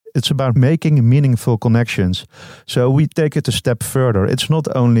It's about making meaningful connections. So we take it a step further. It's not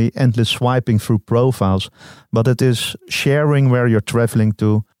only endless swiping through profiles, but it is sharing where you're traveling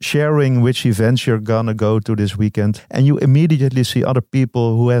to, sharing which events you're gonna go to this weekend, and you immediately see other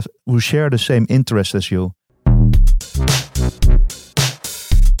people who share the same interest as you.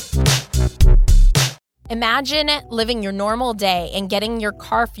 Imagine living your normal day and getting your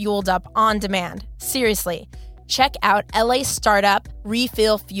car fueled up on demand. Seriously, check out LA Startup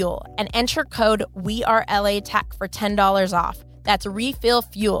Refill Fuel and enter code WeAreLATech for $10 off. That's Refill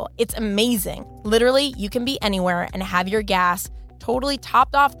Fuel. It's amazing. Literally, you can be anywhere and have your gas totally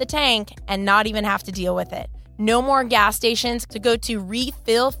topped off the tank and not even have to deal with it. No more gas stations, to go to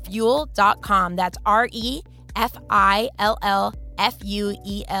refillfuel.com. That's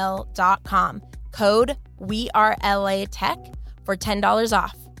REFILLFUEL.com. Code WeAreLATech for $10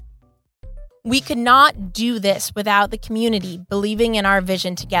 off. We could not do this without the community believing in our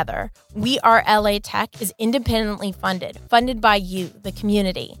vision together. We Are LA Tech is independently funded by you, the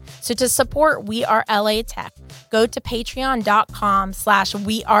community. So to support We Are LA Tech, go to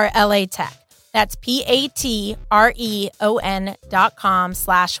patreon.com/WeAreLATech. That's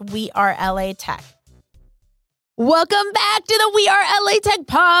patreon.com/WeAreLATech. Welcome back to the We Are LA Tech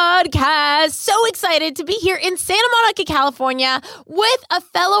podcast. So excited to be here in Santa Monica, California with a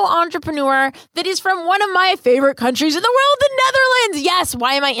fellow entrepreneur that is from one of my favorite countries in the world, the Netherlands. Yes,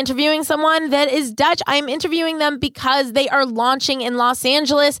 why am I interviewing someone that is Dutch? I'm interviewing them because they are launching in Los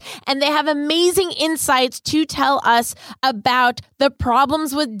Angeles and they have amazing insights to tell us about the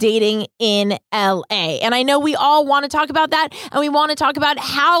problems with dating in LA. And I know we all want to talk about that, and we want to talk about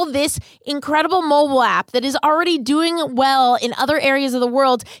how this incredible mobile app that is already doing well in other areas of the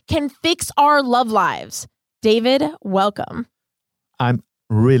world can fix our love lives. David, welcome. I'm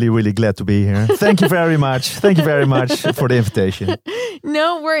really, really glad to be here. Thank you very much. Thank you very much for the invitation.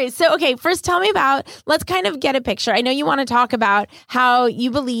 No worries. So, okay, first tell me about, let's kind of get a picture. I know you want to talk about how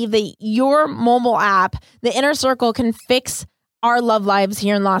you believe that your mobile app, the Inner Circle, can fix our love lives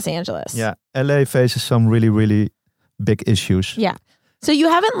here in Los Angeles. Yeah, LA faces some really, really big issues. Yeah. So you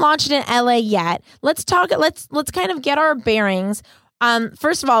haven't launched it in LA yet. Let's kind of get our bearings.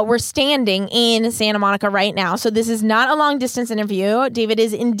 First of all, we're standing in Santa Monica right now. So this is not a long distance interview. David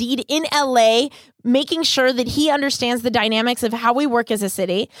is indeed in LA, making sure that he understands the dynamics of how we work as a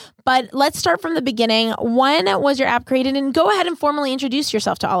city. But let's start from the beginning. When was your app created? And go ahead and formally introduce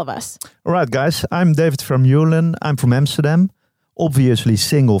yourself to all of us. All right, guys. I'm David Vermeulen. I'm from Amsterdam. Obviously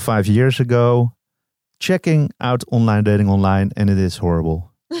single 5 years ago. Checking out online dating online, and it is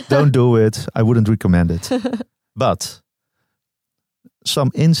horrible. Don't do it. I wouldn't recommend it. But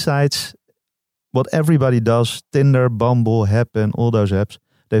some insights, what everybody does, Tinder, Bumble, Happen, all those apps,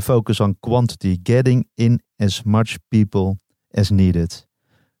 they focus on quantity, getting in as much people as needed.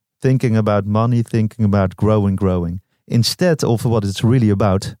 Thinking about money, thinking about growing. Instead of what it's really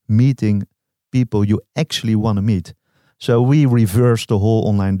about, meeting people you actually want to meet. So we reversed the whole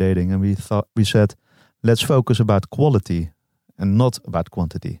online dating, and we said, let's focus about quality and not about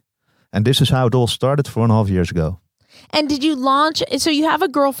quantity. And this is how it all started 4.5 years ago. And did you launch, so you have a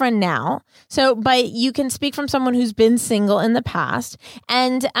girlfriend now, but you can speak from someone who's been single in the past.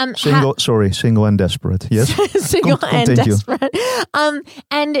 And single and desperate, yes. Single and desperate. And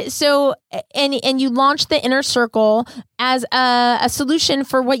you launched the Inner Circle as a solution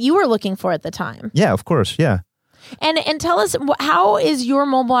for what you were looking for at the time. Yeah, of course, yeah. And tell us, how is your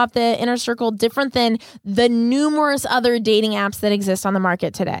mobile app, the Inner Circle, different than the numerous other dating apps that exist on the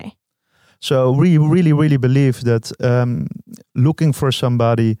market today? So we really, really believe that looking for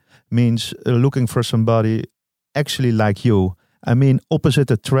somebody means looking for somebody actually like you. I mean, opposite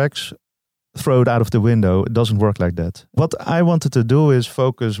attracts, throw it out of the window. It doesn't work like that. What I wanted to do is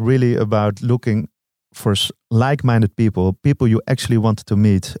focus really about looking for like-minded people you actually wanted to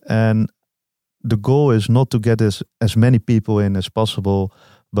meet. And the goal is not to get as many people in as possible,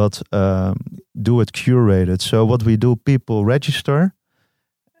 but do it curated. So what we do, people register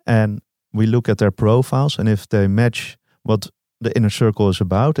and we look at their profiles. And if they match what the Inner Circle is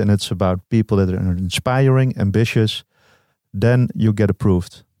about, and it's about people that are inspiring, ambitious, then you get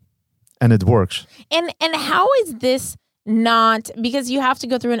approved. And it works. And how is this not, because you have to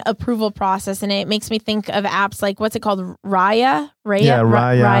go through an approval process, and it makes me think of apps like, what's it called? Raya.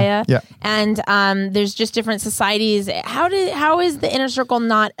 Yeah. And there's just different societies. How is the Inner Circle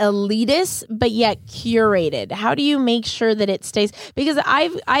not elitist but yet curated? How do you make sure that it stays? Because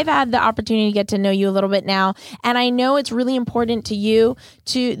I've had the opportunity to get to know you a little bit now, and I know it's really important to you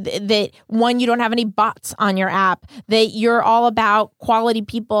that one, you don't have any bots on your app, that you're all about quality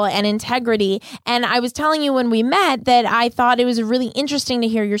people and integrity. And I was telling you when we met that I thought it was really interesting to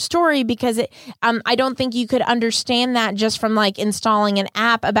hear your story because I don't think you could understand that just from like installing an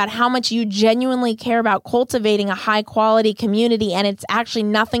app about how much you genuinely care about cultivating a high quality community. And it's actually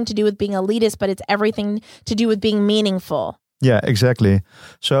nothing to do with being elitist, but it's everything to do with being meaningful. Yeah, exactly.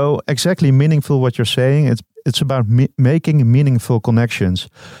 So exactly meaningful what you're saying. It's about making meaningful connections.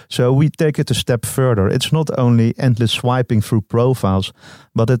 So we take it a step further. It's not only endless swiping through profiles,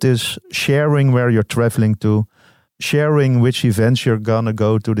 but it is sharing where you're traveling to, sharing which events you're gonna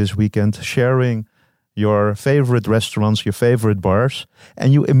go to this weekend, sharing your favorite restaurants, your favorite bars,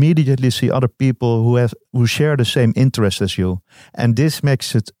 and you immediately see other people who share the same interests as you. And this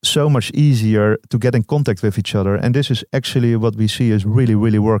makes it so much easier to get in contact with each other. And this is actually what we see is really,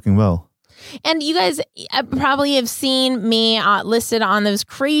 really working well. And you guys probably have seen me listed on those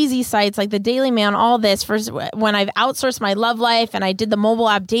crazy sites like the Daily Mail and all this for when I've outsourced my love life, and I did the mobile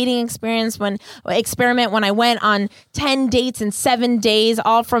app dating experiment when I went on 10 dates in 7 days,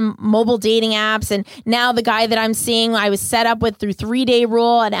 all from mobile dating apps. And now the guy that I'm seeing, I was set up with through 3-Day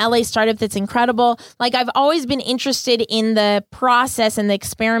Rule, an LA startup that's incredible. Like, I've always been interested in the process and the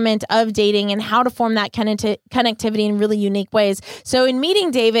experiment of dating and how to form that connectivity in really unique ways. So in meeting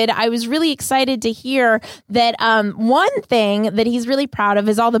David, I was really excited to hear that one thing that he's really proud of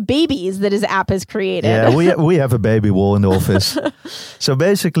is all the babies that his app has created. Yeah, we have a baby wall in the office. So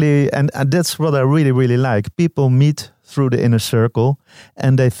basically, and that's what I really, really like. People meet through the inner circle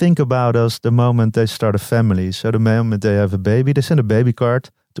and they think about us the moment they start a family. So the moment they have a baby, they send a baby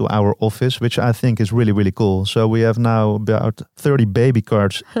card to our office, which I think is really, really cool. So we have now about 30 baby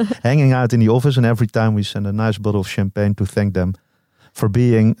cards hanging out in the office, and every time we send a nice bottle of champagne to thank them for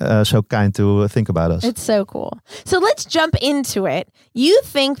being so kind to think about us. It's so cool. So let's jump into it. You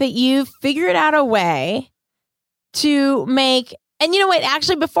think that you've figured out a way to make, and you know what,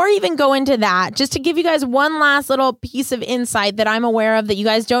 actually, before I even go into that, just to give you guys one last little piece of insight that I'm aware of that you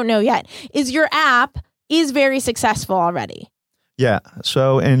guys don't know yet, is your app is very successful already. Yeah.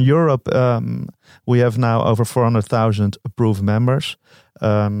 So in Europe, we have now over 400,000 approved members.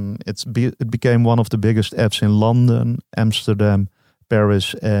 It became one of the biggest apps in London, Amsterdam,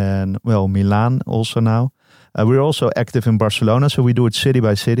 Paris, and Milan also now. We're also active in Barcelona, so we do it city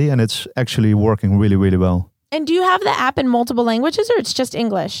by city, and it's actually working really, really well. And do you have the app in multiple languages, or it's just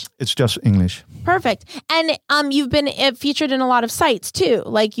English? It's just English. Perfect. And you've been featured in a lot of sites too.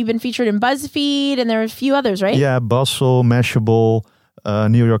 Like you've been featured in BuzzFeed, and there are a few others, right? Yeah, Bustle, Mashable,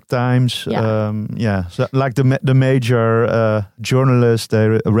 New York Times. Yeah. So like the major journalists,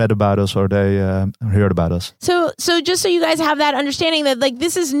 they read about us or they heard about us. So just so you guys have that understanding that like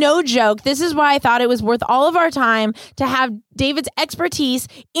this is no joke. This is why I thought it was worth all of our time to have David's expertise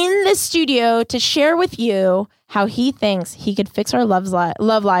in the studio to share with you how he thinks he could fix our love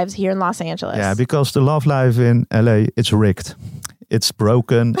lives here in Los Angeles. Yeah, because the love life in LA, it's rigged. It's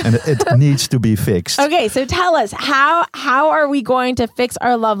broken and it needs to be fixed. Okay, so tell us, how are we going to fix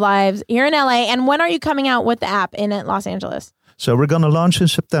our love lives here in LA? And when are you coming out with the app in Los Angeles? So we're going to launch in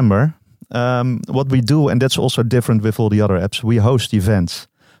September. What we do, and that's also different with all the other apps, we host events.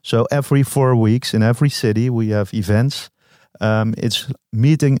 So every 4 weeks in every city, we have events. It's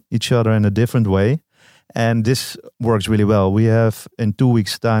meeting each other in a different way. And this works really well. We have in 2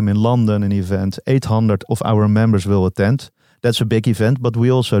 weeks' time in London an event, 800 of our members will attend. That's a big event, but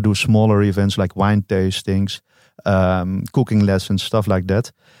we also do smaller events like wine tastings, cooking lessons, stuff like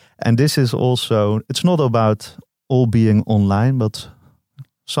that. And this is also, it's not about all being online, but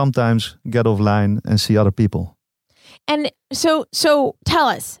sometimes get offline and see other people. And so tell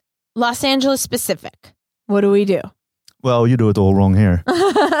us, Los Angeles specific, what do we do? Well, you do it all wrong here.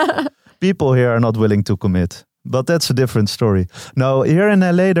 People here are not willing to commit. But that's a different story. No, here in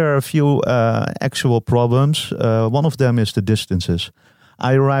LA, there are a few actual problems. One of them is the distances.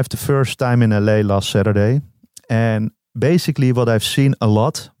 I arrived the first time in LA last Saturday. And basically what I've seen a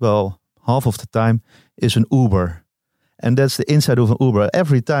lot, half of the time, is an Uber. And that's the inside of an Uber.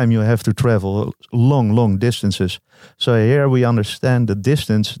 Every time you have to travel long distances. So here we understand the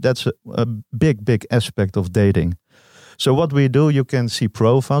distance. That's a big aspect of dating. So what we do, you can see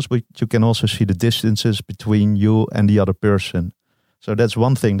profiles, but you can also see the distances between you and the other person. So that's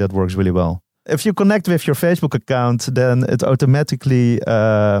one thing that works really well. If you connect with your Facebook account, then it automatically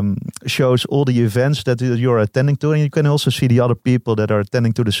shows all the events that you're attending to. And you can also see the other people that are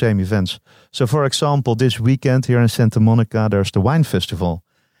attending to the same events. So for example, this weekend here in Santa Monica, there's the wine festival.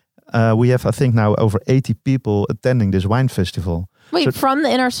 We have, I think now, over 80 people attending this wine festival. Wait, from the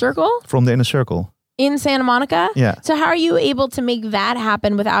inner circle? From the inner circle. In Santa Monica? Yeah. So how are you able to make that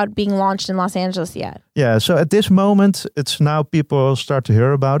happen without being launched in Los Angeles yet? Yeah, so at this moment, it's now people start to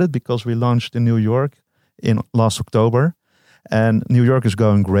hear about it because we launched in New York in last October. And New York is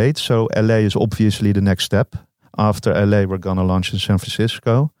going great. So LA is obviously the next step. After LA, we're going to launch in San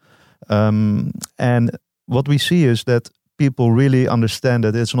Francisco. And what we see is that people really understand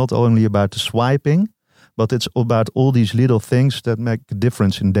that it's not only about the swiping, but it's about all these little things that make a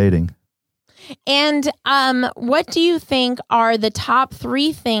difference in dating. And what do you think are the top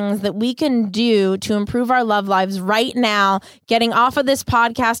 3 things that we can do to improve our love lives right now, getting off of this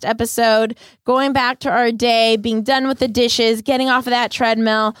podcast episode, going back to our day, being done with the dishes, getting off of that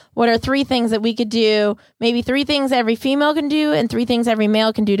treadmill? What are 3 things that we could do? Maybe 3 things every female can do and 3 things every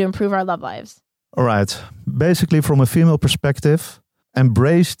male can do to improve our love lives. All right. Basically, from a female perspective,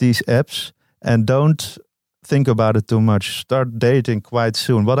 embrace these apps and don't think about it too much. Start dating quite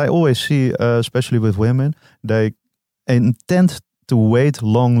soon. What I always see, especially with women, they intend to wait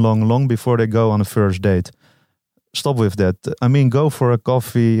long before they go on a first date. Stop with that. I mean, go for a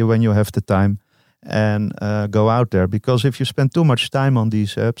coffee when you have the time and go out there. Because if you spend too much time on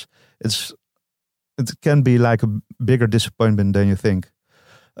these apps, it can be like a bigger disappointment than you think.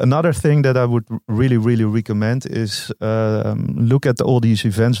 Another thing that I would really recommend is look at all these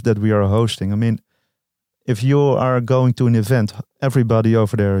events that we are hosting. I mean, if you are going to an event, everybody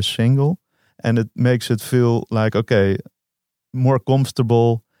over there is single, and it makes it feel like, okay, more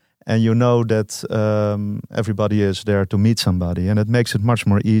comfortable, and you know that everybody is there to meet somebody, and it makes it much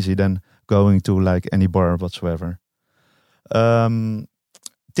more easy than going to like any bar whatsoever.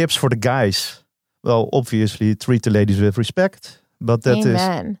 Tips for the guys. Well, obviously, treat the ladies with respect, but that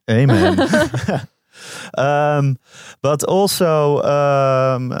Amen. is... Amen. But also...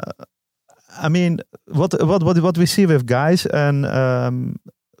 I mean, what we see with guys, and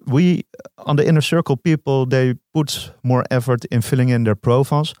we on the inner circle people, they put more effort in filling in their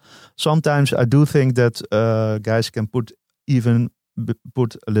profiles. Sometimes I do think that guys can put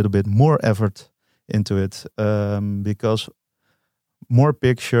a little bit more effort into it, because more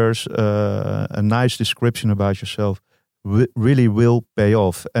pictures, a nice description about yourself really will pay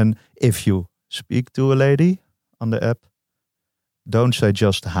off. And if you speak to a lady on the app, don't say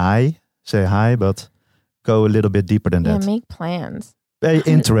just hi. Say hi, but go a little bit deeper than that. Yeah, make plans. Pay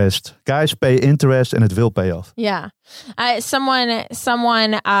interest. Guys, pay interest and it will pay off. Yeah. Someone,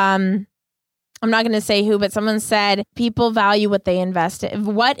 I'm not going to say who, but someone said people value what they invest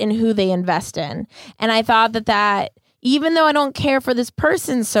in, what and who they invest in. And I thought that even though I don't care for this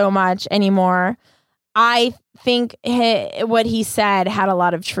person so much anymore, I think what he said had a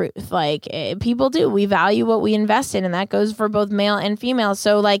lot of truth. Like, people do. We value what we invest in, and that goes for both male and female.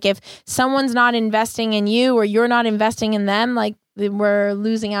 So, like, if someone's not investing in you or you're not investing in them, like, we're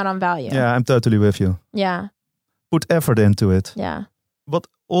losing out on value. Yeah, I'm totally with you. Yeah. Put effort into it. Yeah. What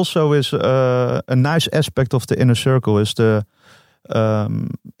also is a nice aspect of the inner circle is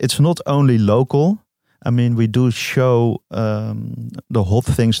it's not only local. I mean, we do show the hot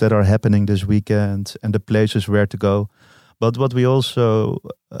things that are happening this weekend and the places where to go. But what we also,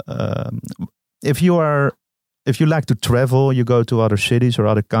 if you like to travel, you go to other cities or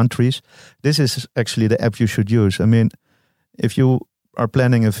other countries, this is actually the app you should use. I mean, if you are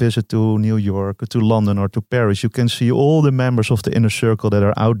planning a visit to New York, or to London, or to Paris, you can see all the members of the inner circle that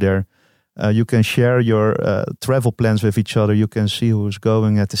are out there. You can share your travel plans with each other. You can see who's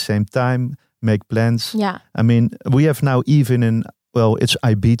going at the same time. Make plans. Yeah. I mean, we have now even it's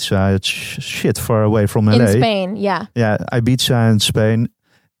Ibiza. It's shit far away from LA. In Spain, yeah. Yeah, Ibiza in Spain.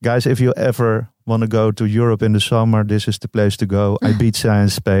 Guys, if you ever want to go to Europe in the summer, this is the place to go. Ibiza in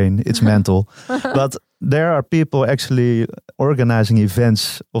Spain. It's mental. But there are people actually organizing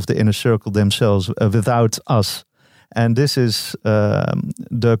events of the inner circle themselves without us. And this is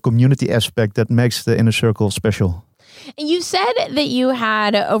the community aspect that makes the inner circle special. You said that you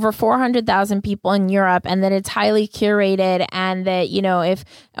had over 400,000 people in Europe and that it's highly curated, and that, you know,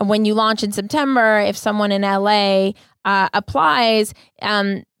 when you launch in September, if someone in LA applies,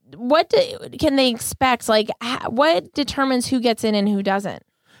 what can they expect? Like, what determines who gets in and who doesn't?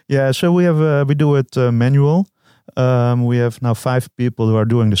 Yeah, so we do it manual. We have now 5 people who are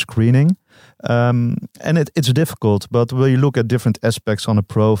doing the screening. And it's difficult, but we look at different aspects on a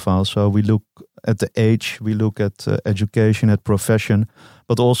profile. So we look at the age, we look at education, at profession,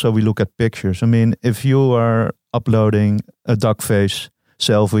 but also we look at pictures. I mean, if you are uploading a duck face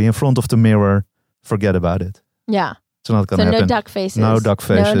selfie in front of the mirror, forget about it. Yeah. It's not going to happen. No duck faces. No duck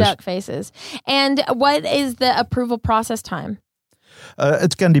faces. No duck faces. And what is the approval process time?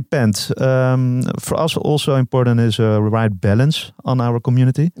 It can depend. For us, also important is a right balance on our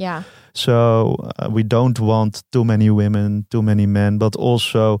community. Yeah. So we don't want too many women, too many men, but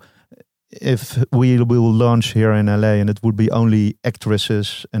also if we will launch here in LA and it would be only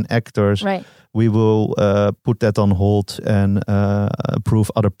actresses and actors, right, we will put that on hold and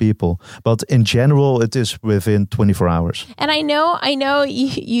approve other people. But in general, it is within 24 hours. And I know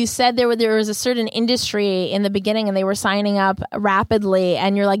you said there was a certain industry in the beginning and they were signing up rapidly.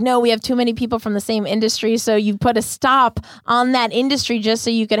 And you're like, no, we have too many people from the same industry. So you put a stop on that industry just so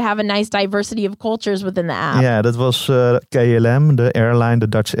you could have a nice diversity of cultures within the app. Yeah, that was KLM, the airline, the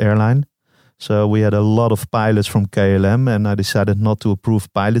Dutch airline. So we had a lot of pilots from KLM and I decided not to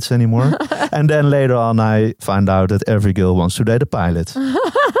approve pilots anymore. And then later on, I found out that every girl wants to date a pilot.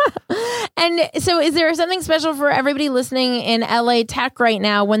 And so is there something special for everybody listening in LA Tech right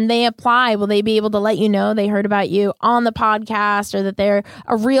now? When they apply, will they be able to let you know they heard about you on the podcast or that they're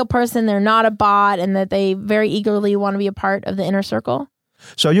a real person, they're not a bot, and that they very eagerly want to be a part of the inner circle?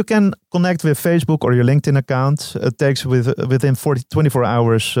 So you can connect with Facebook or your LinkedIn account. It takes within 24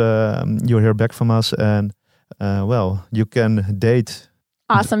 hours, you'll hear back from us. And, you can date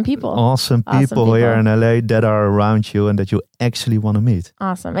awesome people here in LA that are around you and that you actually want to meet.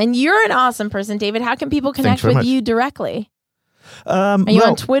 Awesome. And you're an awesome person, David. How can people connect with you directly? Are you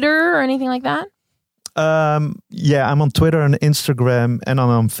on Twitter or anything like that? Yeah, I'm on Twitter and Instagram and I'm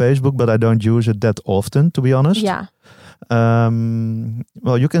on Facebook, but I don't use it that often, to be honest. Yeah.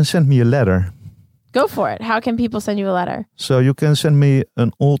 You can send me a letter. Go for it. How can people send you a letter? So you can send me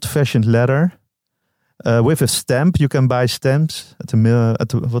an old-fashioned letter with a stamp. You can buy stamps at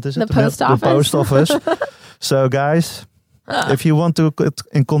the post office. So guys, if you want to get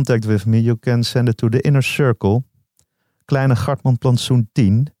in contact with me, you can send it to the Inner Circle, Kleine Gartman-Plantsoen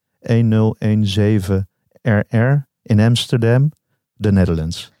 10, 1017 RR in Amsterdam, the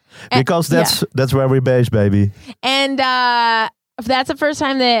Netherlands. Because that's where we're based, baby. And that's the first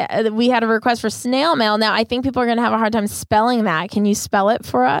time that we had a request for snail mail. Now, I think people are going to have a hard time spelling that. Can you spell it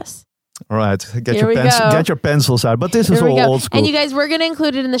for us? All right. Get your pencils out. But this is all old school. And you guys, we're going to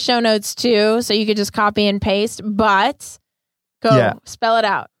include it in the show notes too. So you could just copy and paste. But spell it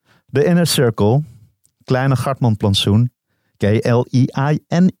out. The Inner Circle, Kleine Gartman-Plantsoen,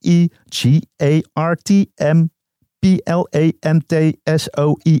 KLEINEGARTM.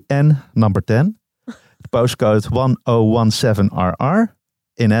 PLANTSOEN number 10. Postcode 1017RR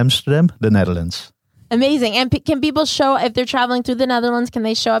in Amsterdam, the Netherlands. Amazing. And can people show, if they're traveling through the Netherlands, can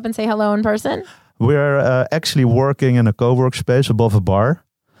they show up and say hello in person? We're actually working in a co-work space above a bar.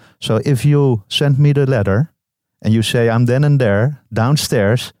 So if you send me the letter and you say I'm then and there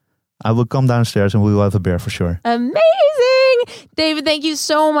downstairs, I will come downstairs and we will have a beer for sure. Amazing. David, thank you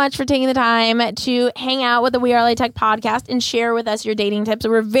so much for taking the time to hang out with the We Are LA Tech podcast and share with us your dating tips.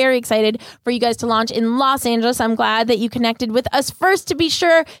 We're very excited for you guys to launch in Los Angeles. I'm glad that you connected with us first to be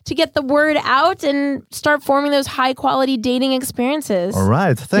sure to get the word out and start forming those high quality dating experiences. All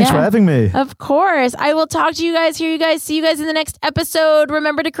right. Thanks for having me. Of course. I will talk to you guys, hear you guys, see you guys in the next episode.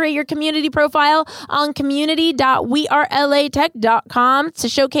 Remember to create your community profile on community.wearelatech.com to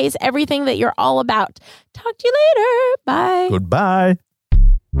showcase everything that you're all about. Talk to you later. Bye. Goodbye.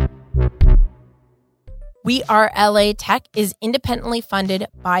 We Are LA Tech is independently funded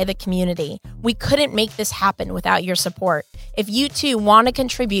by the community. We couldn't make this happen without your support. If you too want to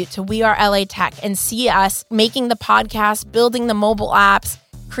contribute to We Are LA Tech and see us making the podcast, building the mobile apps,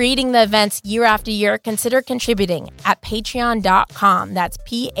 creating the events year after year, consider contributing at patreon.com. That's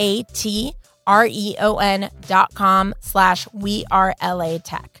patreon.com/We Are LA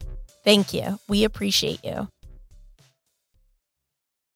Tech. Thank you. We appreciate you.